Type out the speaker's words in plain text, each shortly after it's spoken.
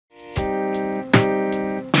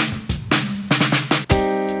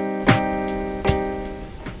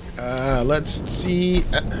let's see.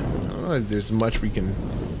 I don't know if there's much we can.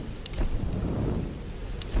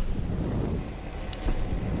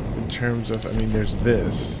 In terms of, I mean, there's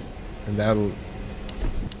this. And that'll.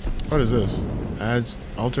 What is this? Adds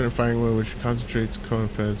alternate firing mode which concentrates cone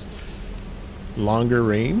offense. Longer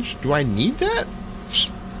range? Do I need that?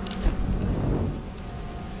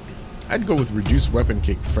 I'd go with reduced weapon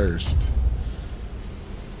kick first.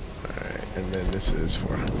 Alright, and then this is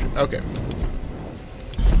 400. Okay.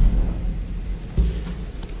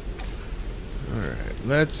 Alright,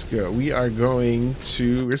 let's go. We are going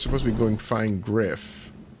to... We're supposed to be going find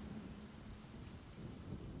Griff.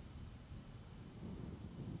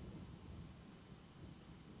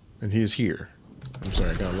 And he is here. I'm sorry,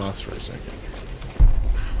 I got lost for a second.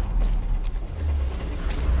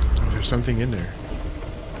 Oh, there's something in there.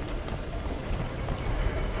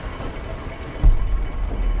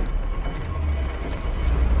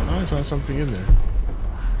 I saw something in there.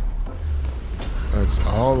 Oh, it's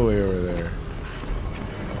all the way over there.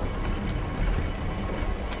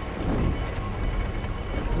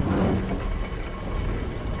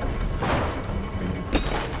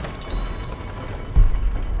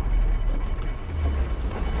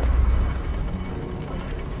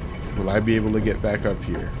 Will I be able to get back up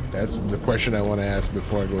here? That's the question I want to ask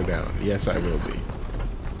before I go down. Yes, I will be.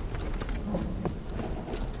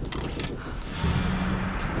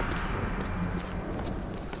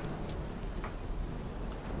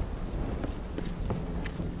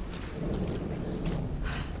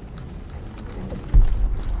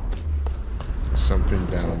 Something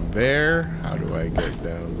down there. How do I get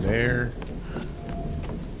down there?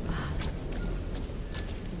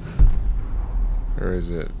 Or is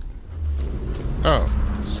it? Oh,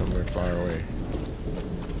 somewhere far away.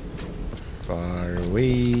 Far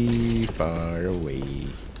away, far away.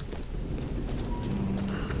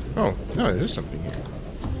 Oh, no, there's something here.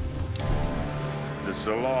 The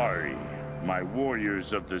Solari, my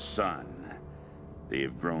warriors of the sun. They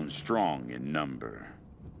have grown strong in number.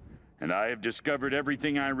 And I have discovered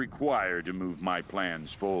everything I require to move my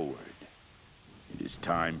plans forward. It is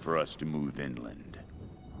time for us to move inland.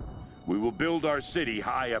 We will build our city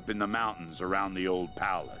high up in the mountains around the old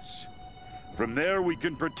palace. From there we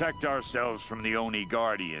can protect ourselves from the Oni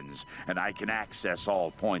Guardians, and I can access all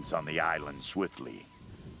points on the island swiftly.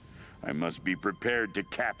 I must be prepared to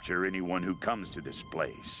capture anyone who comes to this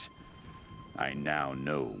place. I now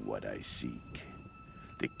know what I seek.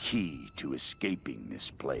 The key to escaping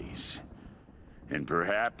this place. And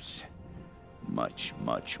perhaps, much,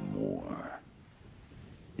 much more.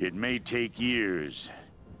 It may take years,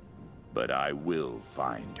 but I will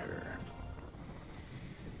find her.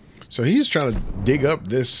 So he's trying to dig up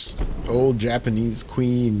this old Japanese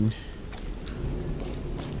queen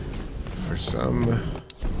for some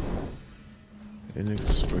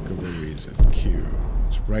inexplicable reason. Q.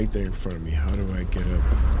 It's right there in front of me. How do I get up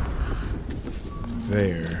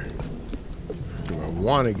there? Do I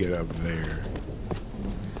want to get up there?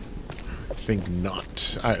 I think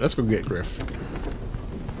not. Alright, let's go get Griff.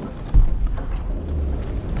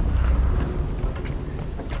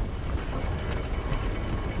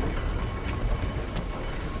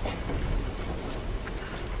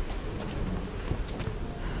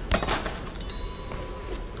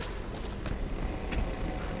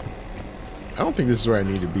 I don't think this is where I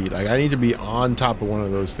need to be. Like, I need to be on top of one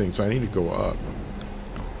of those things, so I need to go up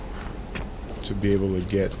to be able to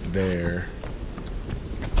get there.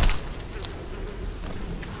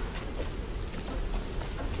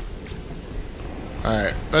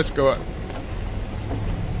 Alright, let's go up.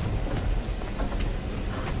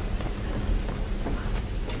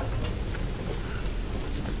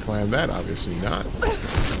 Climb that, obviously not. It's gonna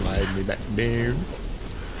slide me back down.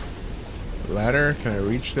 Ladder, can I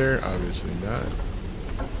reach there? Obviously not.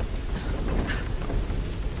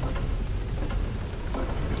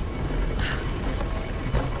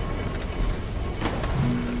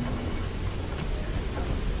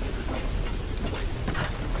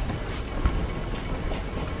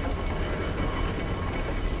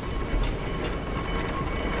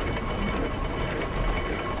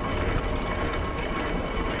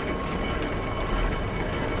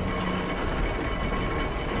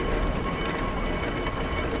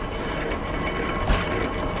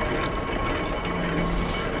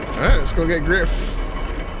 Alright, let's go get Griff.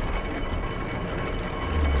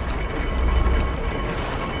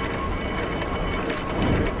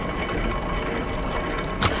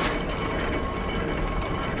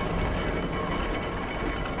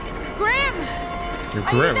 Grim! You're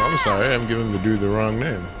Grim, I'm sorry, I'm giving the dude the wrong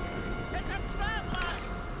name. It's a trap!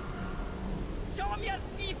 Show him your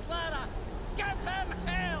teeth, Lara! Give him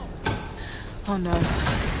hell! Oh no.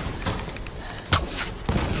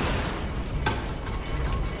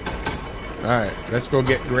 Alright, let's go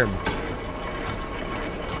get Grim.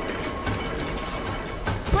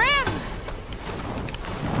 Grim!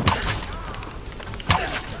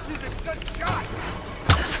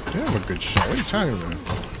 You have a good shot. What are you talking about?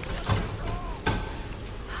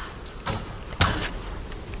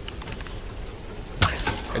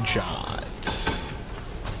 Good shot.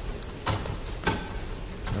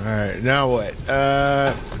 Alright, now what?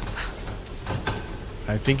 I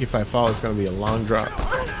think if I fall, it's going to be a long drop.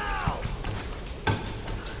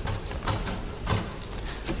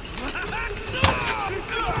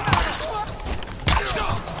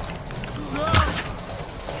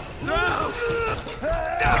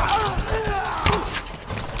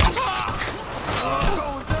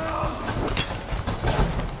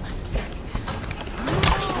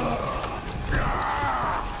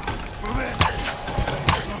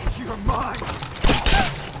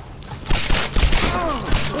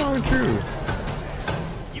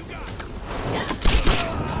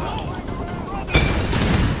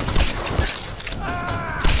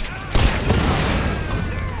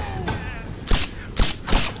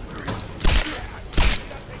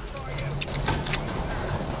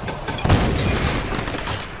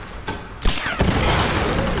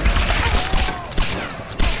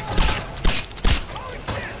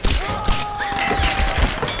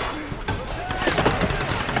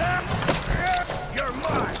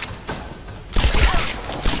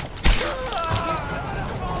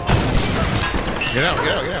 Get out,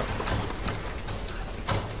 get out, get out.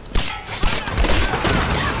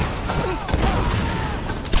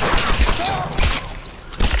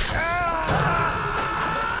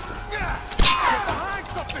 Get behind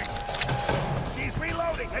something! She's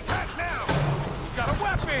reloading! Attack now! Got a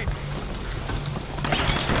weapon!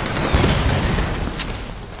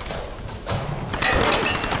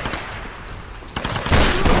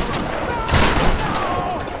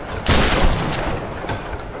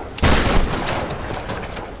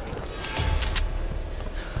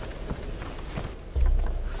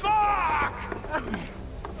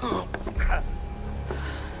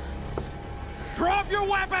 Drop your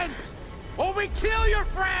weapons! Or we kill your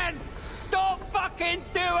friend! Don't fucking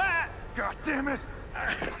do it! God damn it!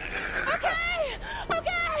 Okay!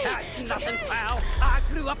 Okay! That's nothing, pal. I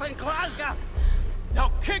grew up in Glasgow.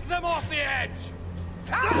 Now kick them off the edge!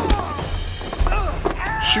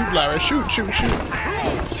 Shoot, Lara, shoot, shoot, shoot.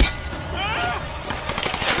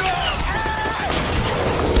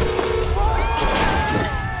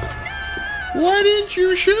 Why didn't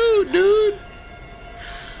you shoot, dude?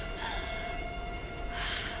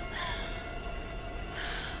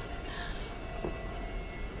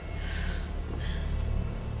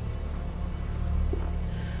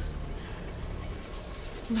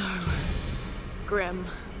 No. Grim.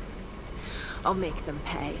 I'll make them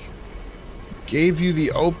pay. Gave you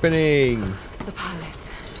the opening. The palace.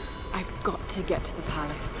 I've got to get to the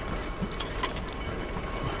palace.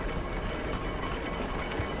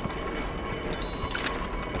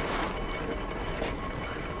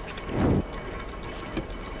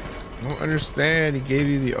 I don't understand. He gave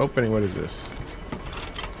you the opening. What is this?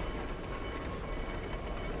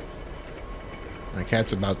 My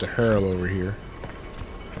cat's about to hurl over here.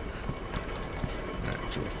 Alright,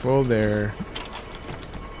 so we're full there.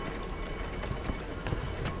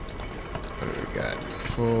 What do we got?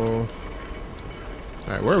 Full.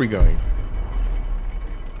 Alright, where are we going?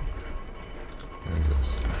 What is this?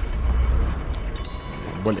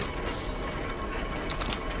 Bullets.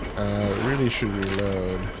 Really should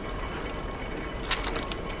reload.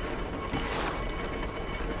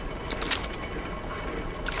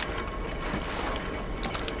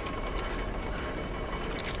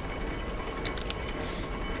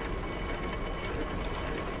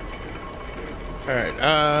 Alright,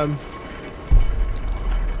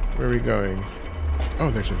 where are we going? Oh,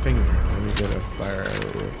 there's a thing here. Let me get a fire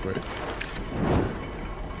arrow real quick.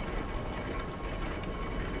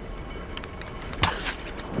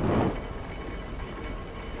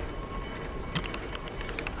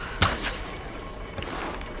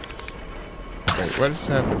 Wait, what just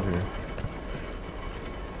happened here?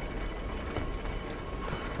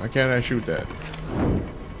 Why can't I shoot that?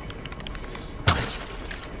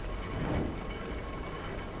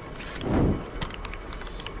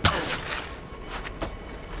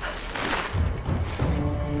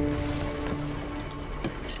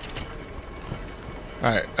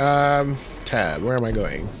 Alright, tab, where am I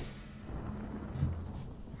going?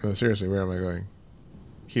 No, seriously, where am I going?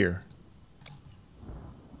 Here.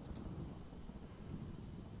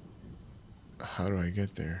 How do I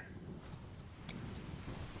get there?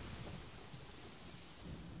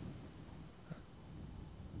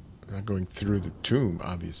 I'm not going through the tomb,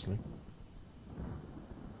 obviously.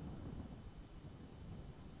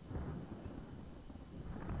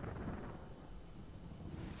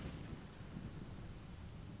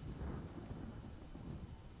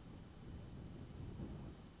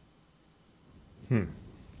 I'm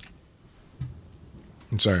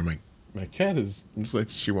sorry, my cat is looks like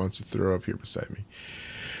she wants to throw up here beside me.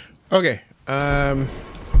 Okay. We're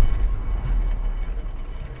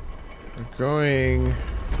going.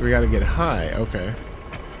 We got to get high. Okay.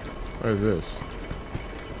 What is this?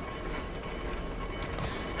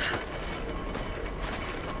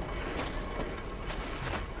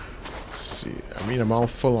 Let's see. I mean, I'm all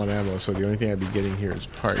full on ammo, so the only thing I'd be getting here is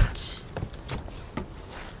parts.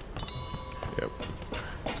 Yep.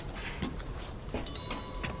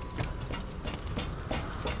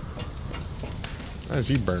 Why is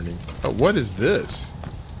he burning? Oh, what is this?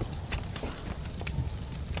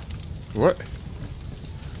 What?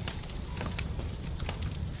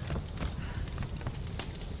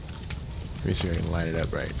 Let me see if I can line it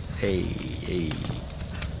up right. Hey.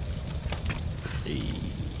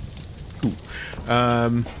 Cool.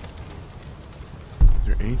 Is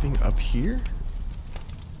there anything up here?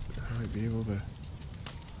 I might be able to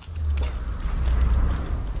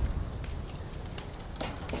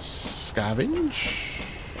scavenge?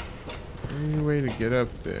 Any way to get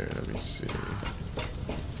up there? Let me see.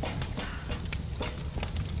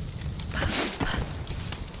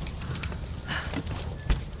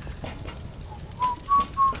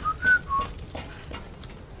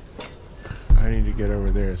 I need to get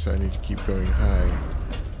over there, so I need to keep going high.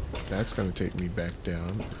 That's going to take me back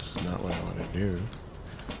down, which is not what I want to do.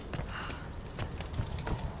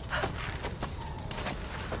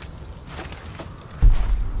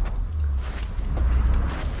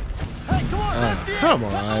 Hey, come on, that's the come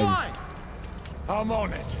end. Cut the on. line. I'm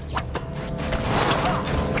on it.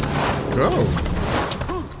 Go.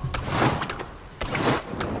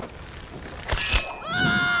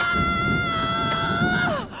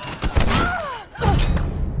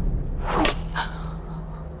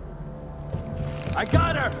 I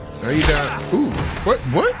got her. Are you down? Ooh, what?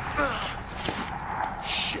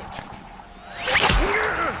 Shit.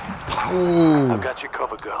 Ooh. I've got you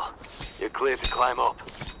covered, girl. You're clear to climb up.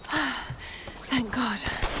 Thank God.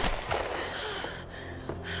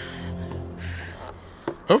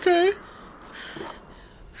 Okay.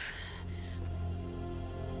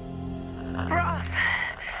 Ross,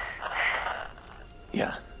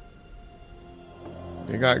 Yeah.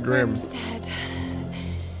 You got Grim. Grim's dead.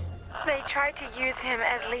 they tried to use him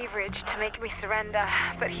as leverage to make me surrender,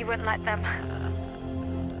 but he wouldn't let them.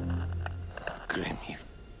 Grim, you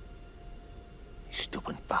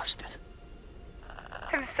stubborn bastard.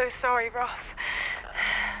 I'm so sorry, Ross.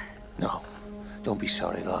 No, don't be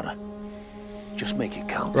sorry, Lara. Just make it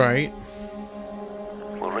count. Right.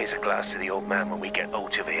 We'll raise a glass to the old man when we get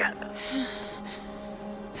out of here.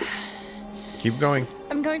 Keep going.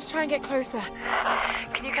 I'm going to try and get closer.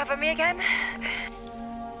 Can you cover me again?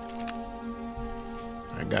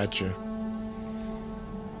 I got you.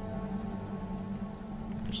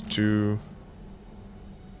 There's 2,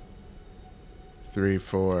 3,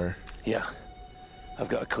 4. Yeah. I've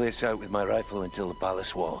got a clear sight with my rifle until the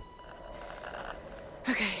palace wall.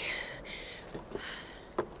 Okay.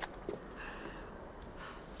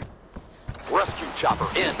 Rescue chopper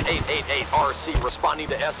N888RC responding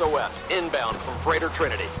to SOS, inbound from Freighter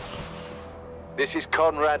Trinity. This is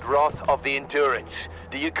Conrad Roth of the Endurance.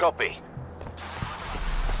 Do you copy?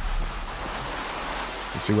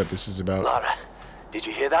 Let's see what this is about. Lara, did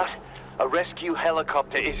you hear that? A rescue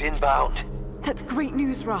helicopter is inbound. That's great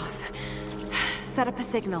news, Roth. Set up a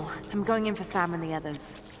signal. I'm going in for Sam and the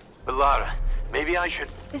others. But Lara, maybe I should...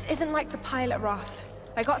 This isn't like the pilot, Roth.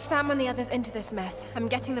 I got Sam and the others into this mess. I'm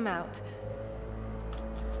getting them out.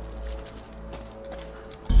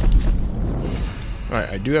 Alright,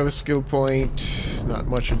 I do have a skill point. Not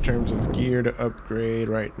much in terms of gear to upgrade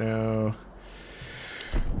right now.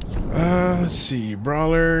 Let's see.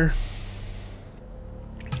 Brawler.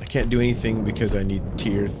 I can't do anything because I need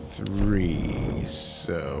tier 3.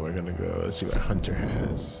 So we're gonna go. Let's see what Hunter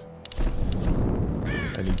has.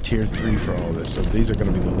 I need tier 3 for all this. So these are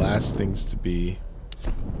gonna be the last things to be.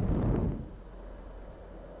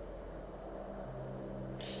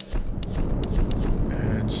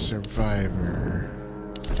 And Survivor.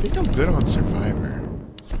 I think I'm good on Survivor.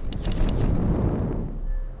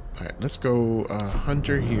 Alright, let's go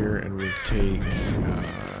Hunter here, and we'll take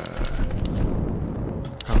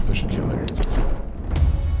Accomplished Killer.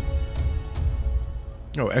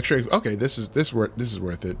 Oh, extra. Okay, this is worth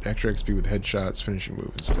it. Extra XP with headshots, finishing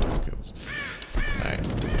moves, and stealth skills. Alright.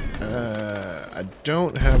 I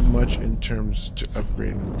don't have much in terms to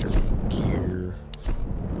upgrading in terms of gear.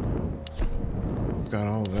 Got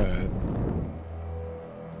all that.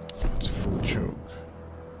 It's a full choke.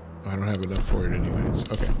 I don't have enough for it anyways.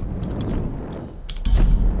 Okay.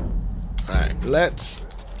 Alright, let's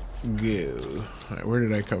go. Alright, where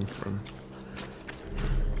did I come from?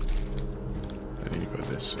 I need to go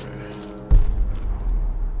this way.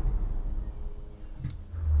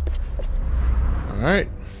 Alright.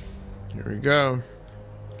 Here we go.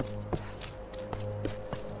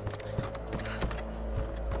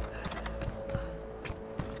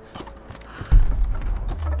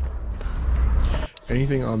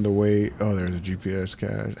 Anything on the way? Oh, there's a GPS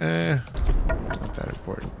cache. Not that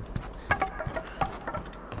important.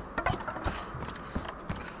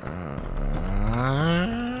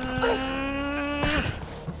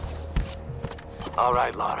 All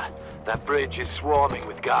right, Lara. That bridge is swarming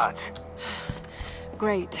with guards.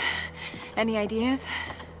 Great. Any ideas?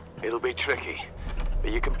 It'll be tricky,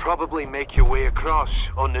 but you can probably make your way across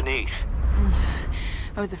underneath.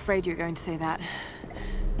 I was afraid you were going to say that.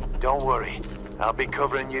 Don't worry. I'll be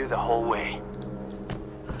covering you the whole way.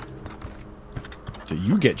 So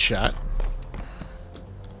you get shot.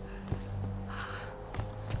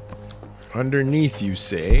 Underneath, you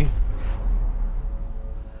say?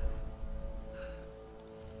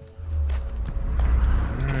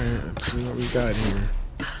 Alright, let's see what we got here.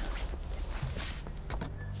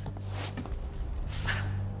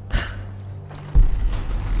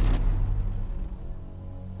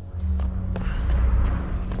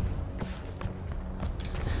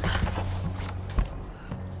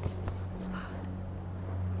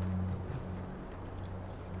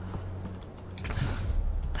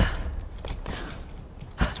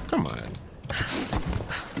 Come on.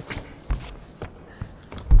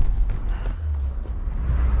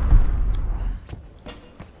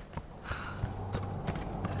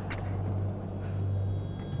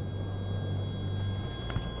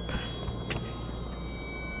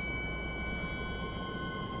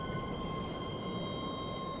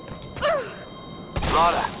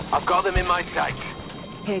 Lara, I've got them in my sights.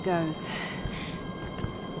 Here goes.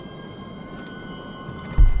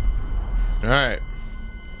 All right.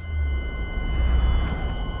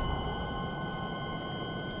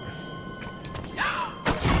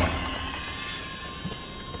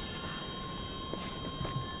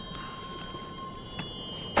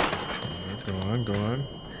 Go on.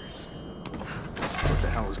 What the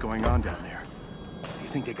hell is going on down there? Do you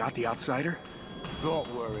think they got the outsider?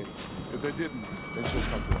 Don't worry. If they didn't, then she'll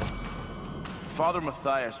come to us. Father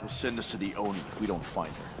Matthias will send us to the Oni if we don't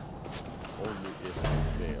find her. Only if we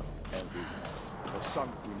fail, and we won't. The Sun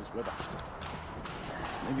Queen is with us.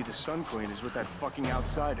 Maybe the Sun Queen is with that fucking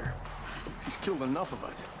outsider. She's killed enough of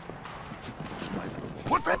us.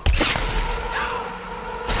 What the?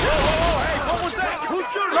 Whoa, hey, what was that? Who's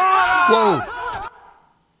shooting? Whoa!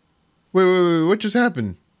 Wait, what just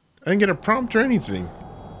happened? I didn't get a prompt or anything.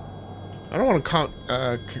 I don't want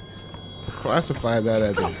to classify that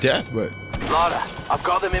as a death, but... Lara, I've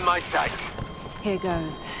got them in my sights. Here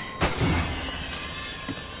goes.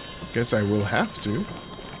 Guess I will have to.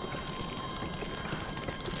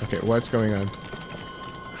 Okay, what's going on?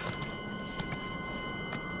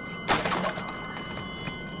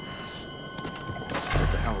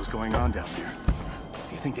 What the hell is going on down there?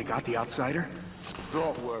 Do you think they got the outsider?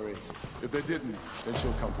 Don't worry. If they didn't, then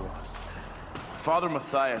she'll come to us. Father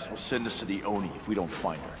Matthias will send us to the Oni if we don't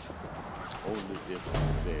find her. Only if we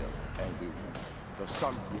fail, and we won't. The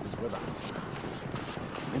Sun Queen is with us.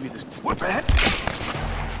 Maybe this... What the heck?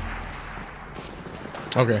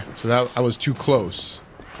 Okay, so that I was too close.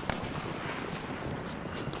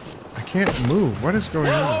 I can't move. What is going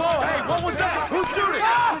on? Hey, what was that? Who's shooting?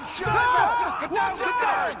 Get down, get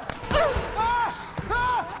down!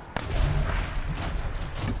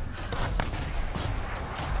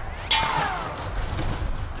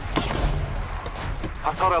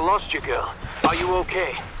 I thought I lost you, girl. Are you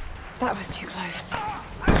okay? That was too close. I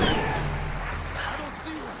don't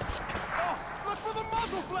see him. Oh, look for the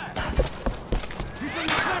muzzle flash! He's in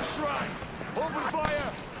the cliff shrine! Open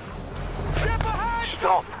fire! Get behind!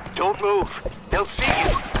 Stop! Don't move! They'll see you!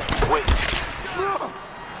 Wait.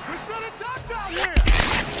 We're sending ducks out here!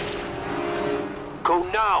 Go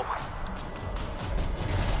now!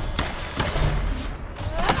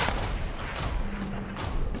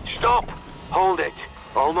 Stop! Hold it!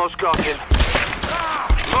 Almost got him.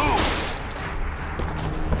 Move!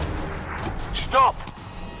 Stop!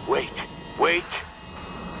 Wait.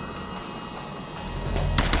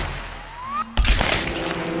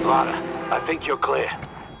 Lara, I think you're clear.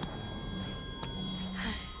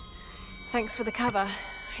 Thanks for the cover.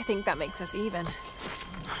 I think that makes us even.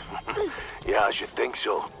 Yeah, I should think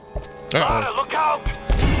so. Uh-oh. Lara, look out!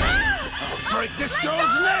 Break this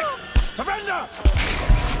girl's neck! Surrender!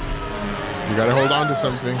 You gotta hold on to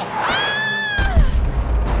something.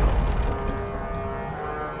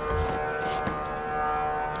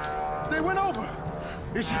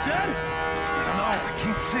 Is she dead? I don't know. I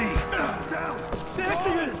can't see. Down. There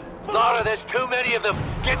she is. Lara, there's too many of them.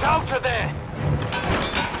 Get out of there.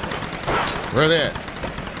 Where are they at?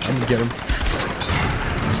 I'm gonna get them.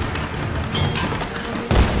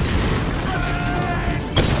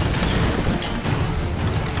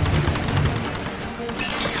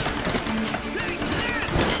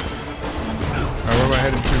 Where am I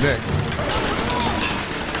headed to next?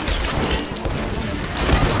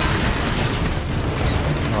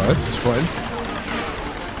 Oh, this is fun.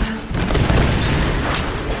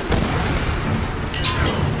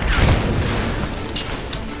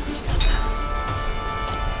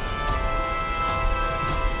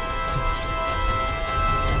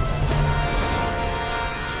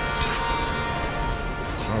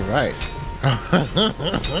 All right.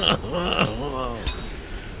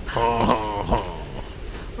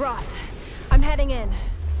 Roth, I'm heading in.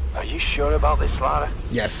 Are you sure about this, Lara?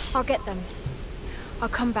 Yes. I'll get them. I'll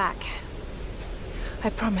come back. I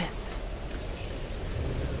promise.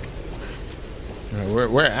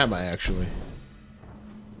 Where am I actually?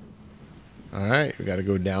 All right, we got to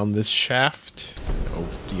go down this shaft. Oh,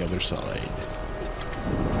 the other side.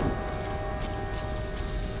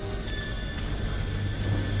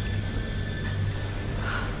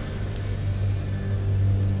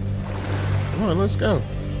 Come on, let's go.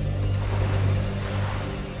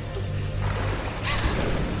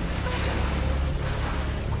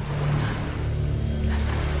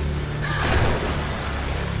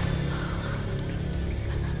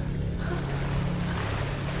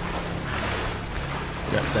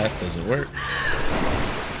 Yep, that doesn't work.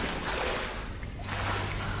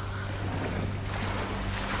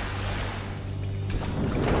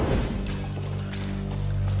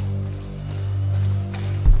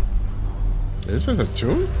 Is this a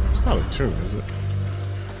tomb? It's not a tomb, is it?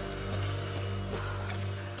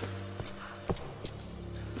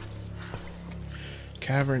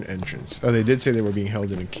 Cavern entrance. Oh, they did say they were being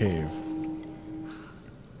held in a cave.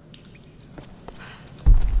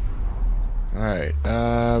 Alright,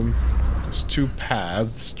 there's two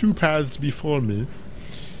paths before me.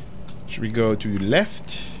 Should we go to the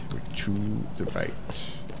left or to the right?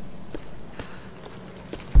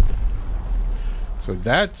 So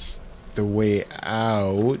that's the way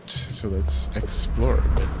out, so let's explore a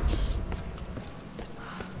bit.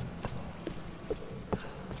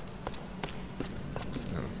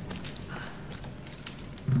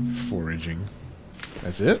 Foraging.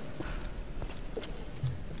 That's it?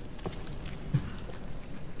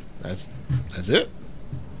 That's it?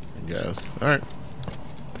 I guess. Alright.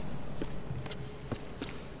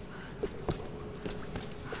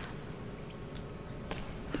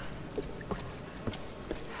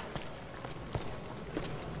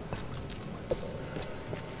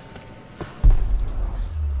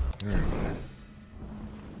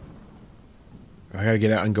 I gotta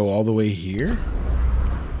get out and go all the way here?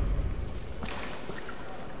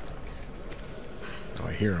 Oh,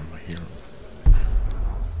 I hear him. I hear him.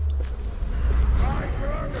 My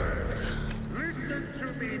brother, listen to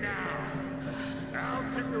me now.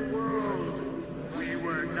 Out in the world, we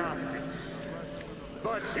were nothing.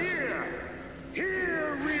 But here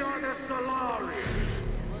we are the Solari,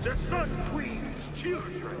 the Sun Queen's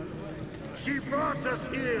children. She brought us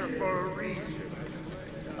here for a reason.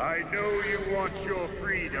 I know you want your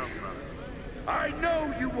freedom. I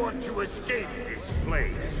know you want to escape this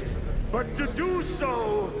place. But to do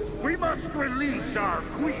so, we must release our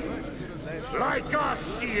queen. Like us,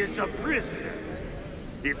 she is a prisoner.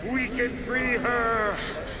 If we can free her,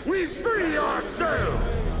 we free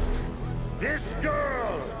ourselves. This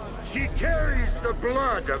girl, she carries the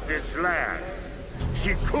blood of this land.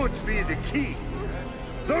 She could be the key.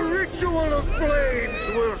 The ritual of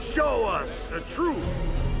flames will show us the truth.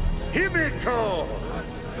 Himiko,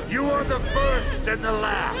 you are the first and the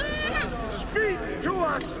last. Speak to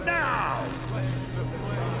us now.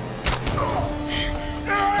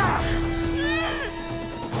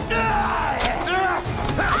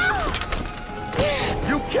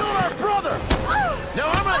 You killed our brother! Now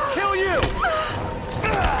I'm gonna kill you!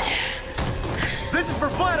 This is for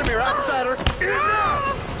Vladimir, outsider!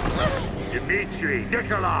 Enough! Dmitri,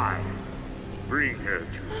 Nikolai, bring her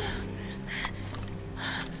to me.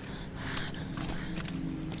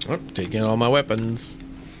 Oh, taking all my weapons.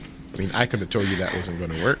 I mean, I could have told you that wasn't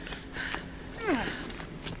going to work.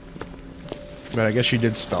 But I guess she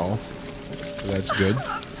did stall. So that's good.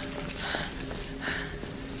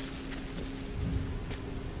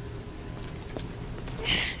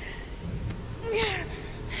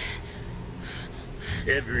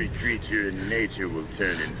 Every creature in nature will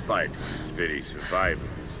turn and fight when its very survival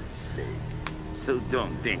is at stake. So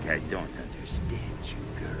don't think I don't understand you,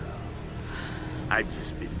 I've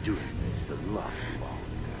just been doing this a lot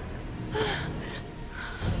longer.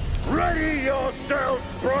 Ready yourself,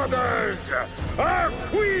 brothers! Our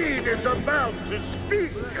queen is about to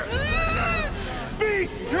speak! Speak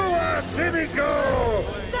to us, Himiko!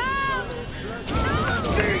 Sam!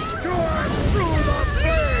 Speak to us through the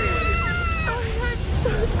flame! Oh, I'm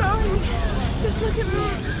so sorry. Just look at me.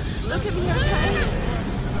 Look at me, okay?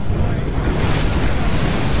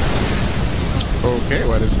 Okay,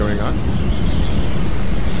 what is going on?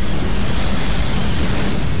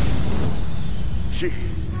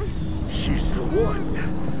 She's the one.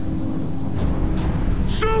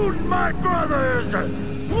 Soon, my brothers,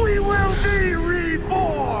 we will be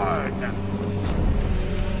reborn!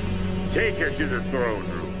 Take her to the throne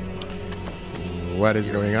room. What is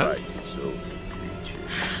going on? Fight is over, creature.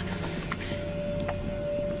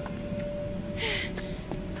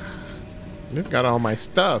 They've got all my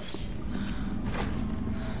stuffs.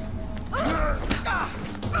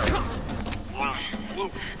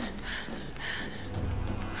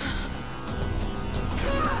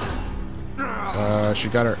 She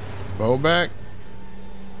got her bow back.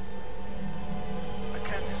 I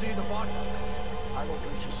can't see the body. I don't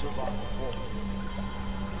think she survived before.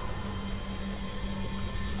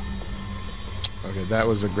 Okay, that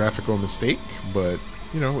was a graphical mistake, but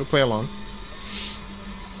you know, we'll play along.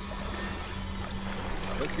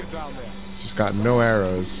 Let's get down there. Just got no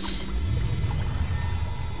arrows.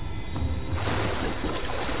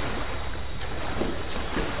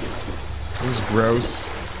 This is gross.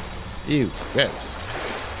 Ew, gross.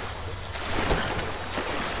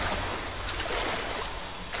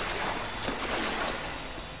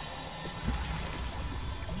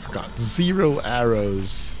 Got 0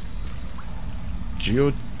 arrows.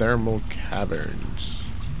 Geothermal caverns.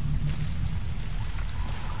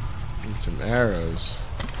 Need some arrows.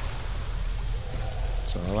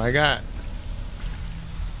 That's all I got.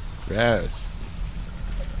 Gross.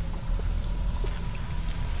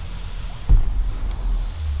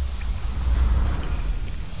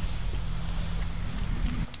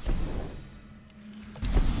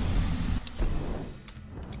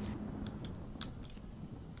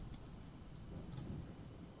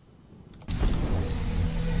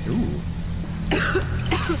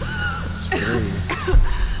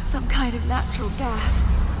 Some kind of natural gas.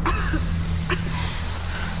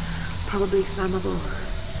 Probably flammable.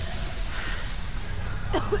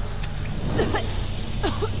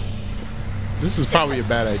 This is probably a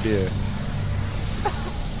bad idea.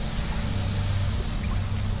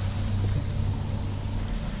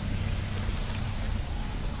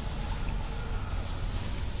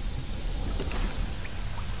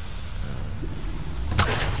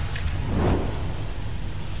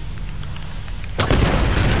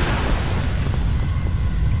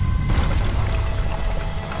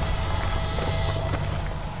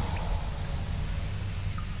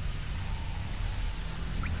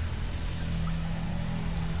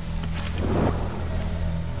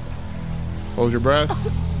 Hold your breath.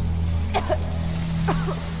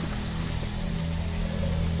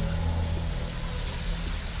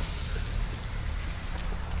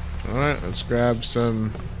 All right, let's grab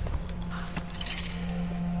some.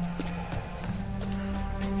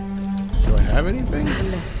 Do I have anything?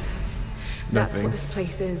 Unless that's Nothing. what this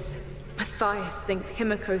place is. Matthias thinks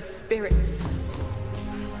Himiko's spirit.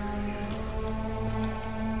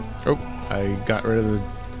 Oh, I got rid of the.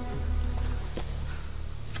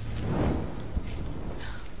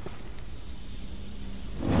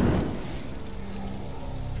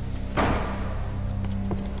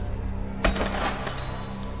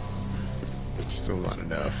 Still not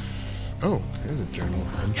enough. Oh, here's a journal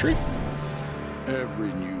entry.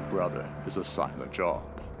 Every new brother is assigned a job,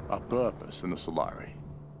 a purpose in the Solari.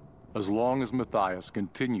 As long as Matthias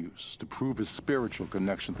continues to prove his spiritual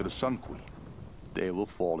connection to the Sun Queen, they will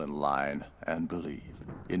fall in line and believe.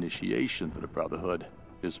 Initiation to the Brotherhood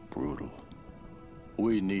is brutal.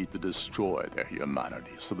 We need to destroy their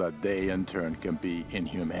humanity so that they in turn can be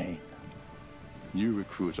inhumane. New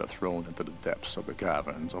recruits are thrown into the depths of the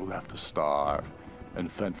caverns or left to starve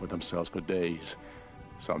and fend for themselves for days,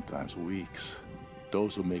 sometimes weeks.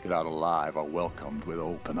 Those who make it out alive are welcomed with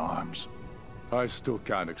open arms. I still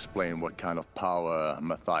can't explain what kind of power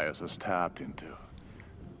Matthias has tapped into,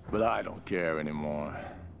 but I don't care anymore.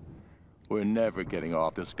 We're never getting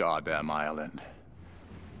off this goddamn island.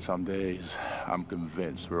 Some days, I'm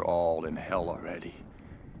convinced we're all in hell already.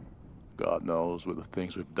 God knows with the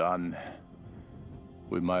things we've done,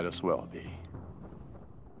 we might as well be.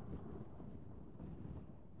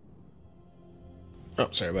 Oh,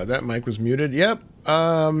 sorry about that. Mic was muted. Yep.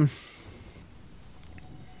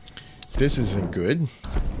 This isn't good.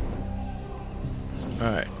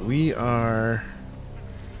 Alright, we are...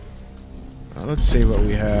 let's see what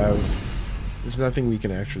we have. There's nothing we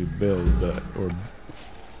can actually build but, or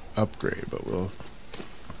upgrade, but we'll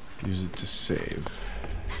use it to save.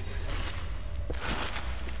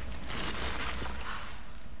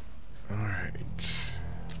 Alright.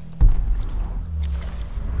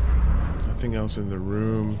 Nothing else in the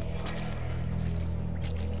room.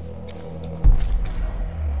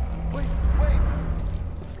 Wait!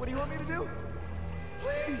 What do you want me to do?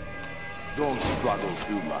 Please! Don't struggle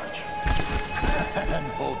too much. And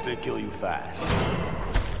hope they kill you fast.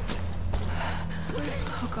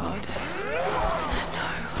 Oh God. No.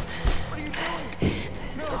 What are you doing?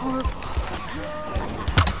 This is horrible.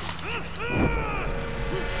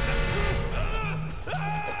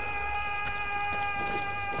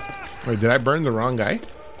 Wait, did I burn the wrong guy?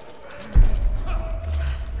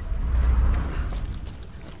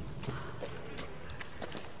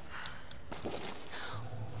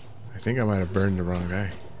 I think I might have burned the wrong guy.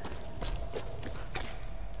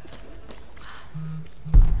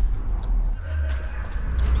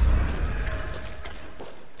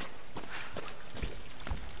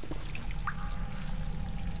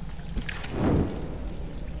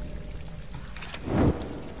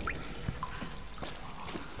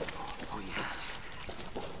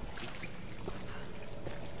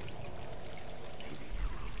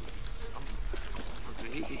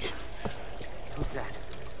 Who's that?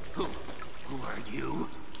 Who are you?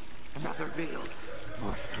 Another meal.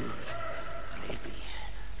 More food. Maybe.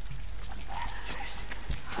 Some bastards.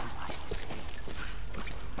 Some might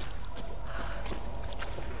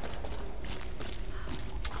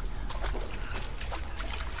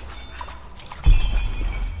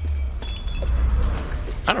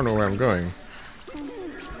I don't know where I'm going.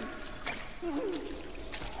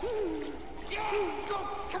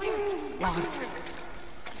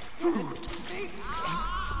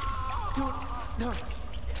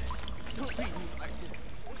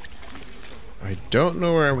 I don't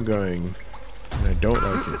know where I'm going, and I don't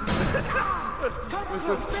like it.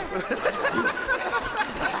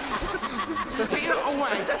 Stay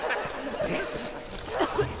away!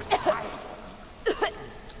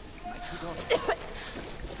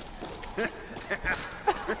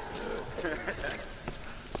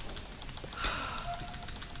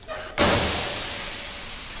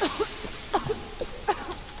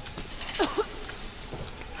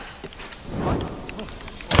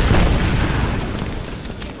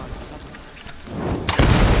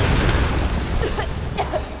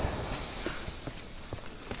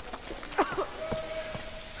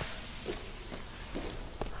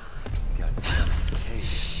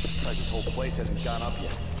 Hasn't gone up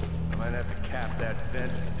yet. I might have to cap that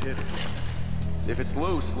vent and pivot. If it's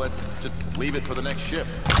loose, let's just leave it for the next ship.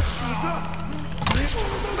 What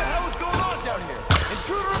the hell is going on down here?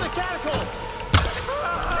 Intruder in the catacomb!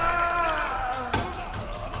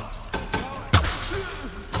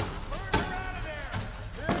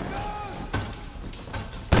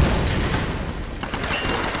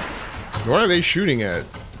 What are they shooting at?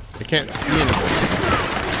 I can't see anything.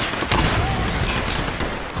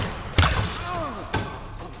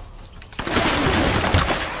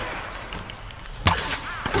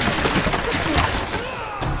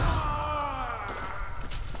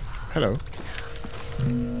 Hello.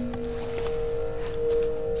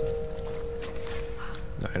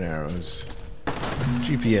 9 arrows.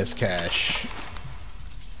 GPS cache.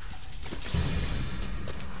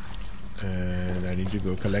 And I need to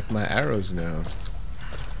go collect my arrows now.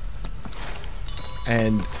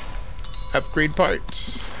 And upgrade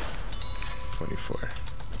parts. 24.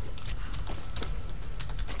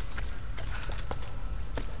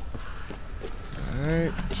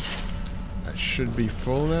 Alright. That should be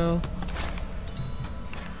full now.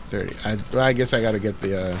 30. I guess I gotta get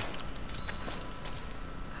the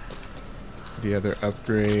other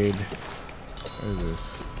upgrade. What is this?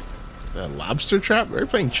 Is that a lobster trap? Are we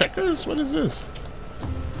playing checkers? What is this?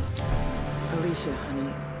 Alicia,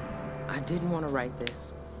 honey, I didn't want to write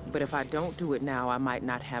this, but if I don't do it now, I might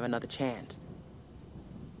not have another chance.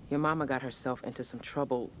 Your mama got herself into some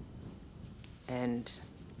trouble, and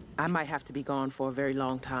I might have to be gone for a very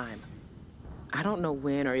long time. I don't know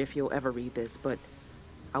when or if you'll ever read this, but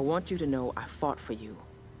I want you to know I fought for you.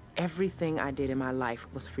 Everything I did in my life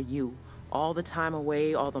was for you. All the time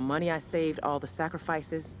away, all the money I saved, all the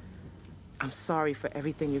sacrifices. I'm sorry for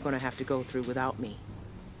everything you're gonna have to go through without me.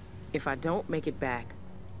 If I don't make it back,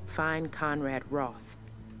 find Conrad Roth.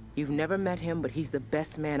 You've never met him, but he's the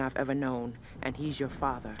best man I've ever known, and he's your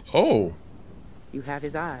father. Oh. You have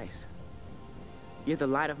his eyes. You're the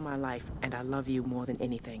light of my life, and I love you more than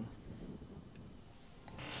anything.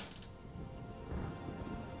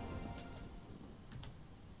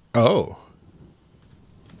 Oh.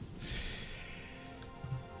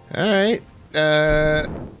 Alright.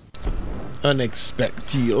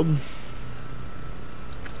 Unexpected.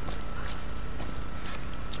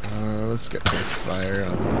 Let's get some fire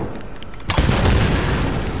on.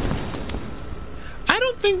 I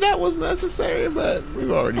don't think that was necessary, but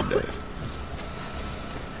we've already done it.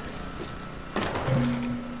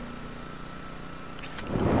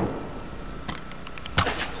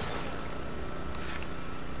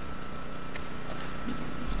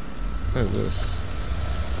 What is this?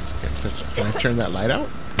 Can't touch it. Can I turn that light out?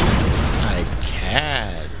 I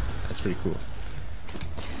can. That's pretty cool.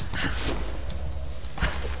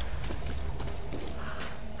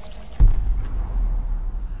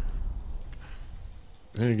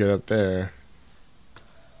 Then you get up there.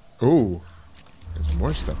 Ooh, there's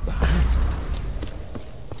more stuff behind.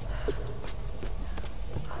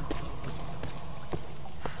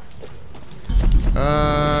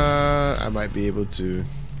 I might be able to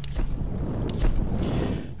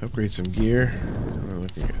upgrade some gear. What am I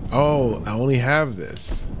looking at? Oh, I only have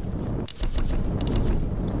this.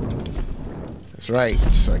 That's right,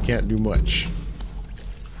 so I can't do much.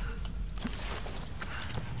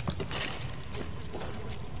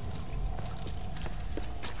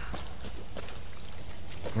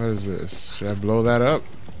 What is this? Should I blow that up?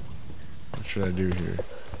 What should I do here?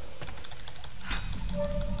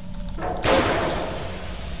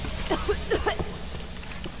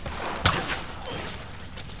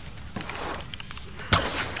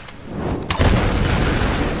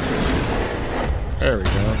 There we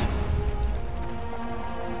go.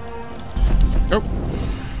 Nope.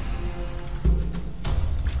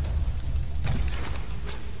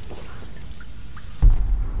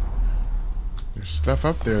 There's stuff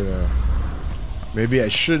up there though. Maybe I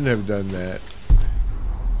shouldn't have done that.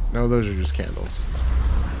 No, those are just candles.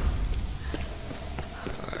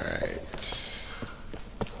 Alright.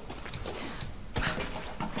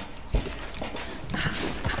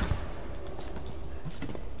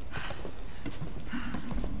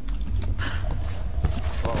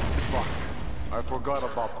 I forgot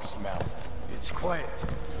about the smell. It's quiet.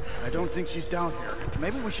 I don't think she's down here.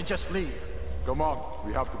 Maybe we should just leave. Come on,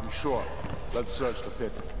 we have to be sure. Let's search the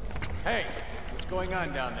pit. Hey, what's going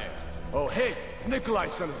on down there? Oh, hey, Nikolai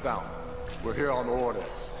sent us down. We're here on orders.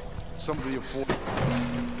 Somebody informed.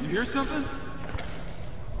 You hear something?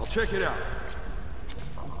 I'll check it out.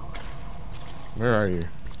 Where are you?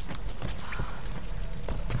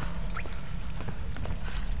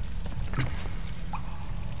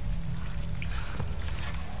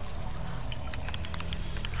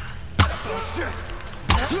 Oh, shit!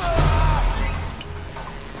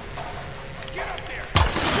 Get up there!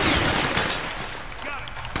 Got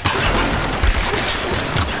it!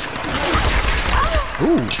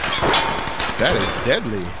 Ooh, that is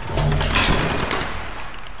deadly.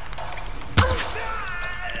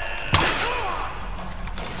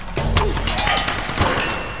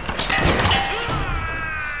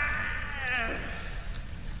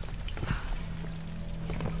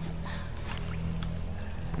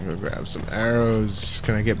 I'm gonna grab some arrows.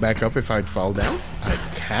 Can I get back up if I fall down? I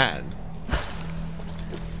can.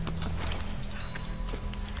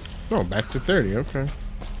 Oh, back to 30. Okay.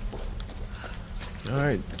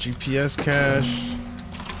 Alright, GPS cache.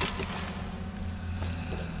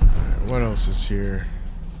 Alright, what else is here?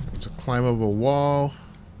 There's a climbable wall.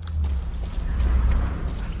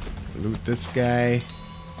 Loot this guy.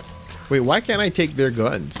 Wait, why can't I take their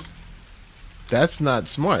guns? That's not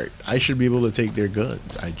smart. I should be able to take their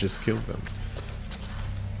guns. I just killed them.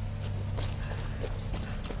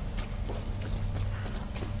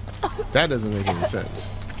 That doesn't make any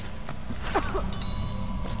sense.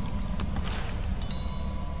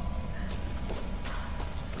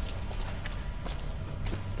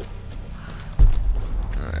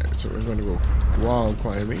 Alright, so we're going to go wall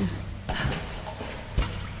climbing.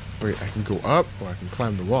 Wait, I can go up or I can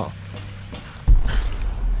climb the wall.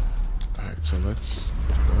 Alright, so let's...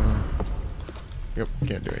 yep,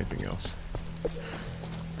 can't do anything else.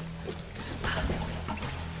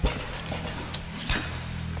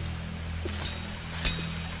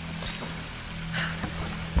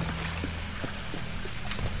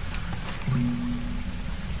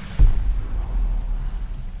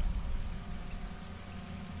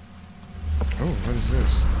 Oh, what is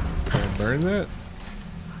this? Can I burn that?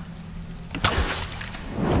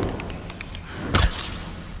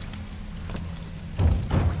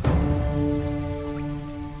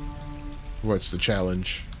 What's the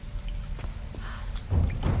challenge?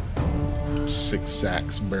 6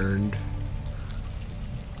 sacks burned.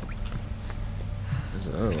 There's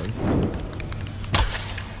another one.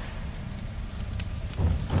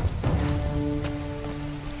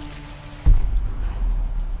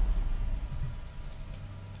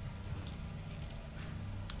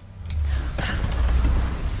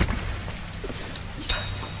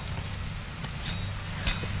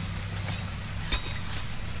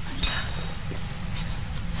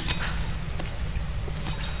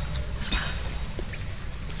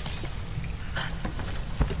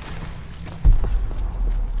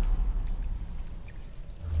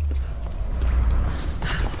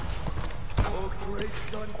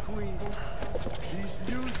 Sun Queen. These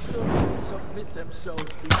new servants submit themselves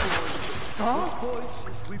before you. With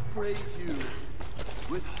voices we praise you.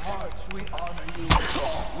 With hearts we honor you.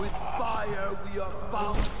 With fire we are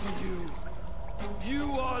bound to you.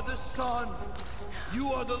 You are the sun.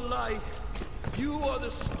 You are the light. You are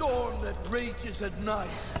the storm that rages at night.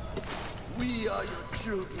 We are your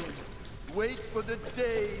children. Wait for the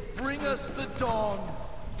day. Bring us the dawn.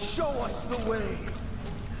 Show us the way.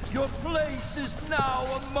 Your place is now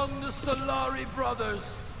among the Solari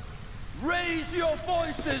brothers. Raise your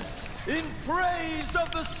voices in praise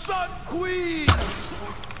of the Sun Queen!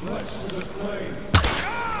 Flesh to the flames.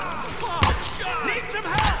 Need some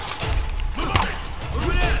help!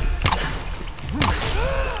 Over there!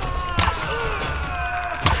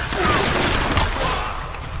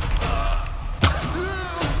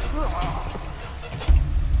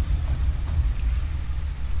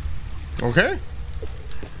 Okay.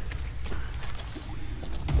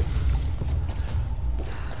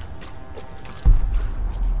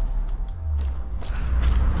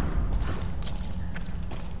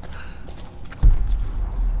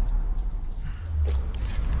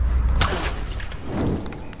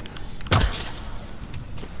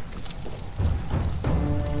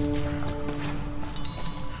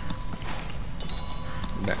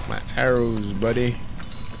 Back my arrows, buddy.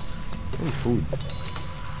 Oh, food.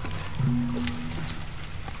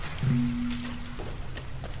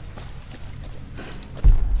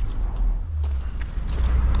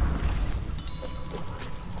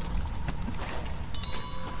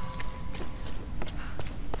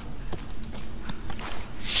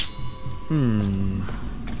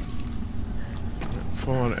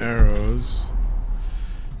 Full on arrows.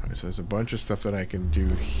 Alright, so there's a bunch of stuff that I can do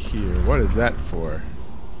here. What is that for?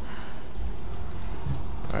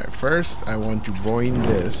 Alright, first I want to boin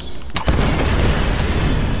this.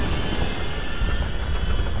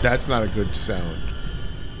 That's not a good sound.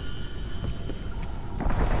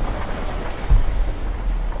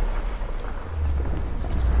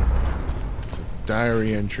 There's a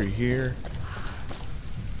diary entry here.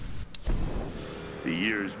 The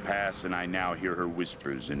years pass and I now hear her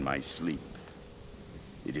whispers in my sleep.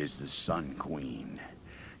 It is the Sun Queen.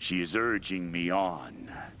 She is urging me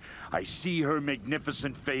on. I see her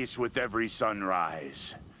magnificent face with every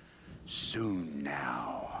sunrise. Soon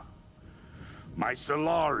now. My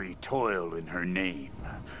Solari toil in her name,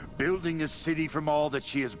 building a city from all that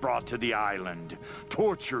she has brought to the island,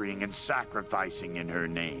 torturing and sacrificing in her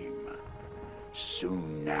name.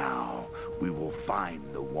 Soon now, we will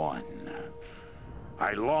find the one.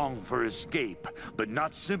 I long for escape, but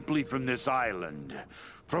not simply from this island.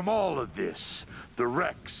 From all of this, the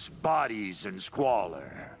wrecks, bodies, and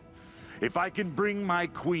squalor. If I can bring my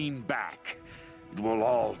queen back, it will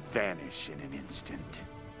all vanish in an instant.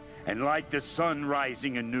 And like the sun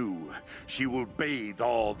rising anew, she will bathe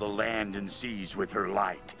all the land and seas with her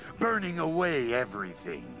light, burning away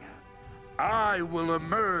everything. I will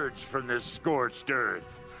emerge from this scorched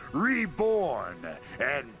earth, reborn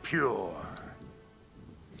and pure.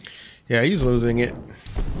 Yeah, he's losing it.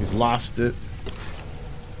 He's lost it.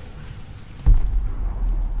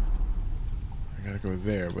 I gotta go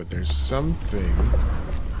there, but there's something.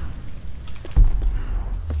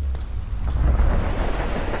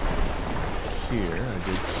 Here, I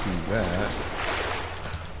did see that.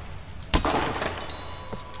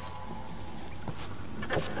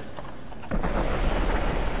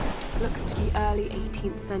 Looks to be early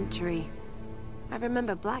 18th century. I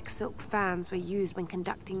remember black silk fans were used when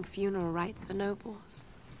conducting funeral rites for nobles.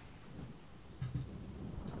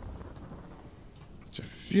 It's a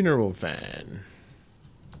funeral fan.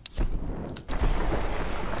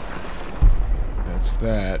 That's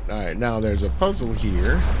that. Alright, now there's a puzzle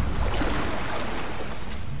here.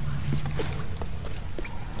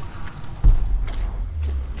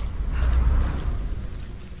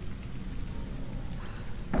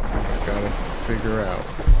 I've got to figure out.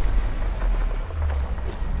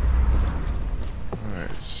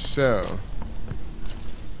 Alright, so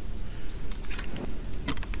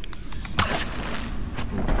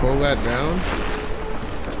pull that down.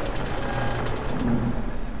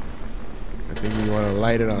 I think we want to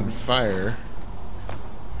light it on fire.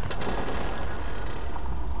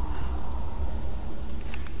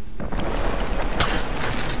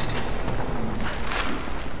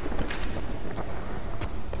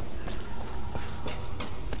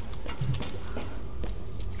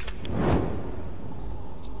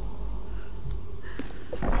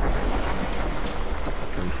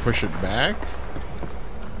 And push it back.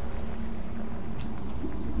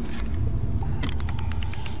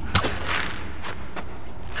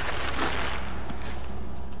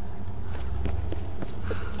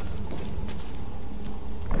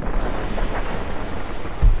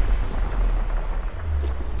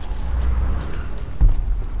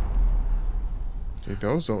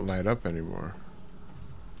 those don't light up anymore.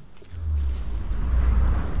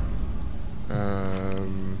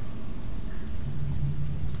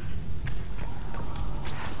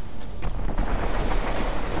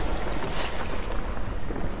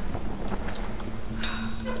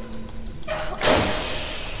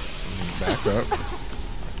 Back up.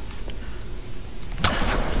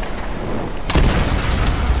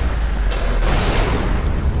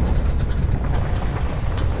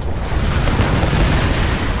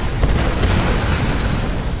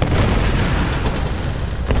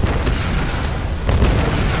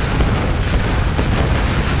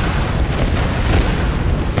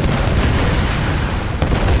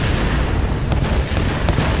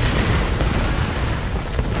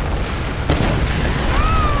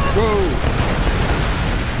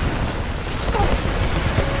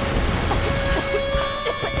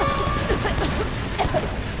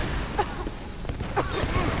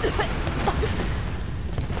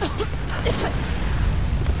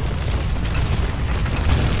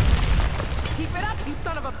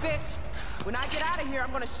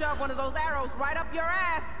 One of those arrows right up your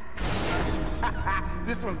ass.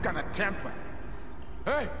 This one's got a temper.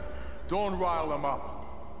 Hey, don't rile them up.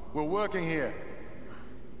 We're working here.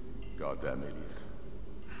 Goddamn idiot.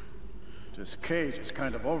 This cage is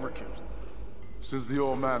kind of overkill. Since the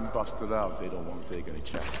old man busted out, they don't want to take any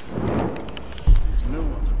chances. These new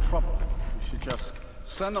ones are trouble. We should just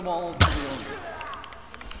send them all to the owner.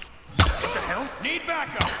 What the hell? Need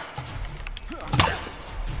backup!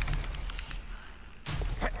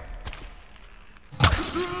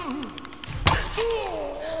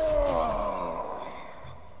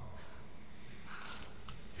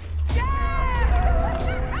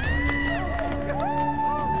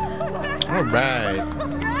 All right.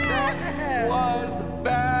 That was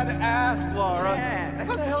badass, Lara. Yeah.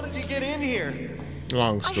 How the hell did you get in here?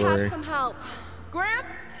 Long story. I had some help. Grimp?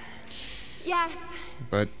 Yes.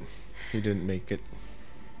 But he didn't make it.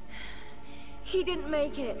 He didn't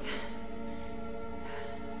make it.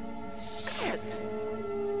 Shit.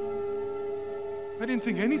 I didn't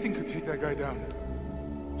think anything could take that guy down.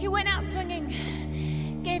 He went out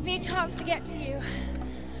swinging. Gave me a chance to get to you.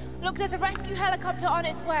 Look, there's a rescue helicopter on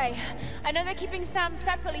its way. I know they're keeping Sam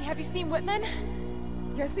separately. Have you seen Whitman?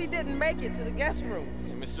 Guess he didn't make it to the guest rooms.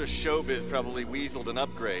 Yeah, Mr. Showbiz probably weaseled an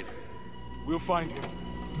upgrade. We'll find him.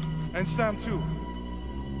 And Sam too.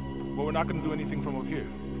 But we're not gonna do anything from up here.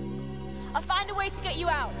 I'll find a way to get you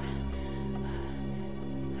out.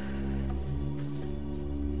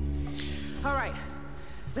 All right,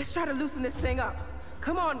 let's try to loosen this thing up.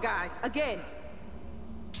 Come on, guys, again.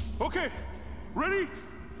 Okay, ready?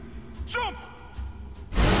 Jump!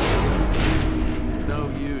 It's no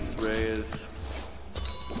use, Reyes.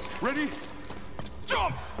 Ready?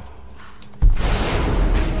 Jump!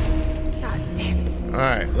 God damn it. All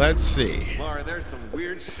right, let's see. Lara, there's some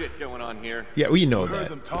weird shit going on here. Yeah, we know I heard that.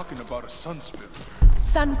 them talking about a sun spirit.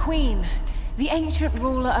 Sun Queen, the ancient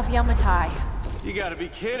ruler of Yamatai. You gotta be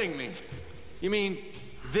kidding me. You mean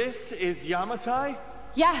this is Yamatai?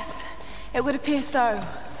 Yes, it would appear so.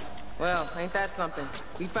 Well, ain't that something?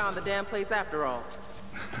 We found the damn place after all.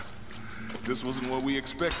 This wasn't what we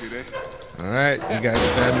expected, eh? All right, you guys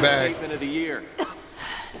stand back. Statement of the year.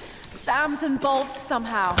 Sam's involved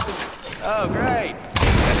somehow. Oh, great.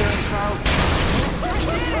 And they're in Charles.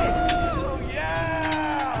 Oh,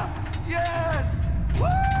 yeah! Yes! Woo!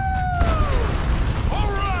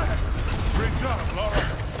 All right! Great job, Lara.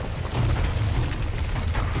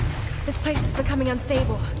 This place is becoming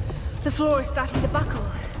unstable. The floor is starting to buckle.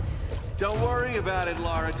 Don't worry about it,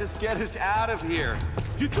 Lara. Just get us out of here.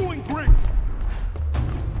 You're doing great.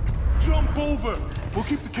 Jump over. We'll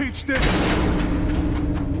keep the cage steady.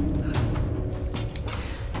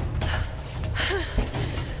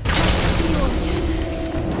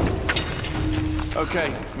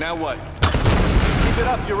 Okay, now what? Keep it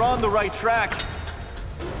up. You're on the right track.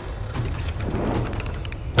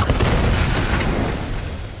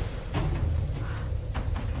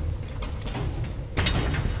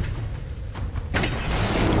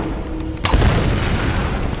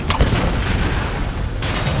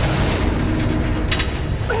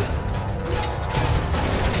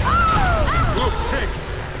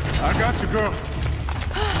 Girl.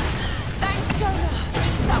 Thanks, Jonah.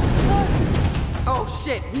 That was close. Oh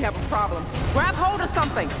shit, we have a problem. Grab hold of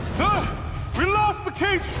something. We lost the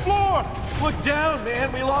cage floor. Look down,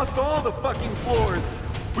 man. We lost all the fucking floors.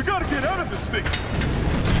 We gotta get out of this thing.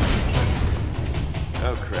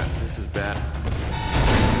 Oh crap, this is bad.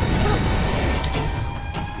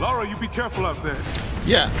 Lara, you be careful out there.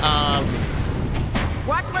 Yeah,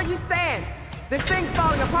 Watch where you stand. This thing's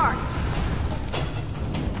falling apart.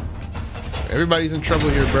 Everybody's in trouble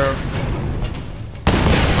here, bro. Oh,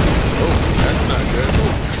 that's not good.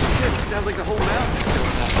 Oh, shit, it sounds like the whole mountain is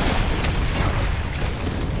going that way.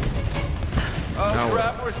 Oh, No.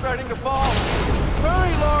 crap, we're starting to fall.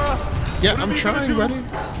 Hurry, Lara! Yeah, I'm trying, buddy.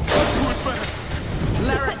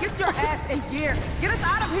 Lara, get your ass in gear. Get us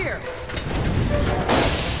out of here.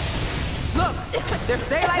 Look, there's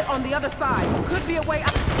daylight on the other side. Could be a way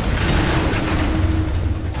out.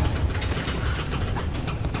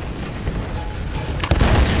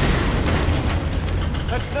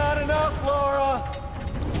 That's not enough, Lara!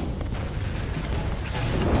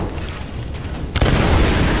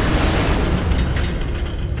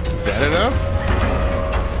 Is that enough?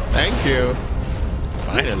 Thank you.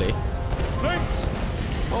 Finally.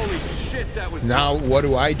 Holy shit, that was... Now, what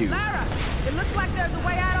do I do? Lara, it looks like there's a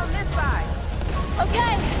way out on this side.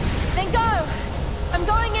 Okay, then go. I'm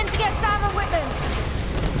going in to get Sam and Whitman.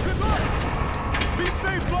 Good luck. Be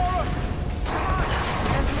safe, Lara. Come on,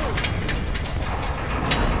 let's move.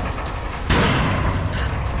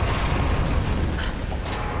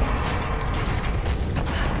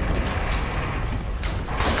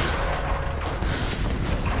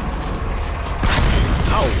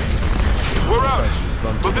 We're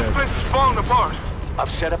out, but this place is falling apart. I've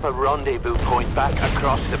set up a rendezvous point back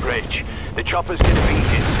across the bridge. The chopper's gonna be in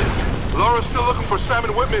soon. Laura's still looking for Sam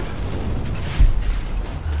and Whitman.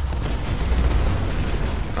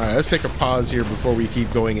 Alright, let's take a pause here before we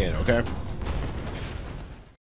keep going in, okay?